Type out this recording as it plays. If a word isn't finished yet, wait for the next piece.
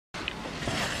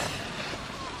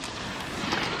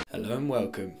Hello and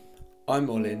welcome. I'm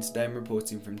Ollie and today I'm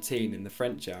reporting from Tignes in the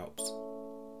French Alps.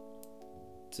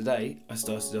 Today I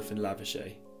started off in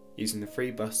Lavichet, using the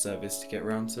free bus service to get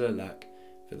round to the lac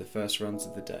for the first runs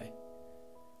of the day.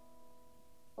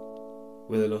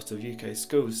 With a lot of UK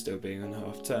schools still being on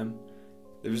half term,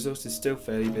 the resort is still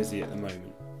fairly busy at the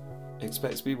moment.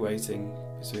 Expect to be waiting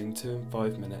between 2 and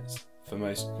 5 minutes for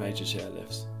most major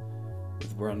chairlifts,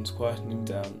 with runs quietening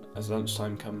down as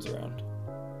lunchtime comes around.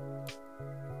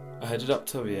 I headed up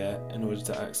Tovier in order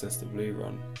to access the blue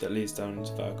run that leads down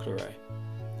into Val Claret.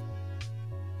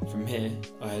 From here,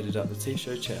 I headed up the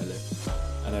T-show chairlift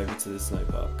and over to the snow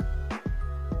park.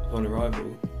 Upon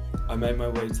arrival, I made my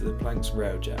way to the Planks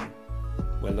rail jam,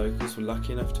 where locals were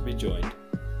lucky enough to be joined.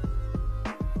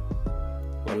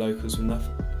 Where locals were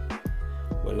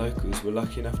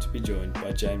lucky enough to be joined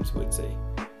by James Woodsey,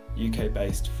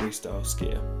 UK-based freestyle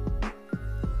skier.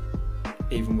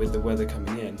 Even with the weather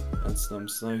coming in and some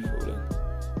snow falling,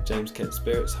 James kept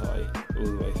spirits high all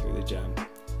the way through the jam,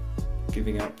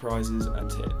 giving out prizes and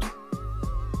tips.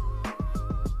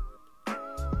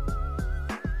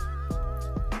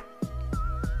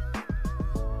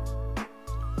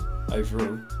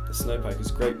 Overall, the snowpack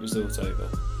is a great resort over,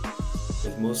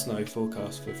 with more snow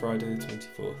forecast for Friday the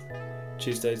 24th,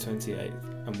 Tuesday the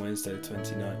 28th and Wednesday the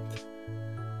 29th.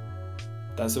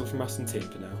 That's all from us in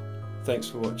Tignes for now. Thanks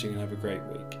for watching and have a great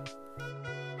week.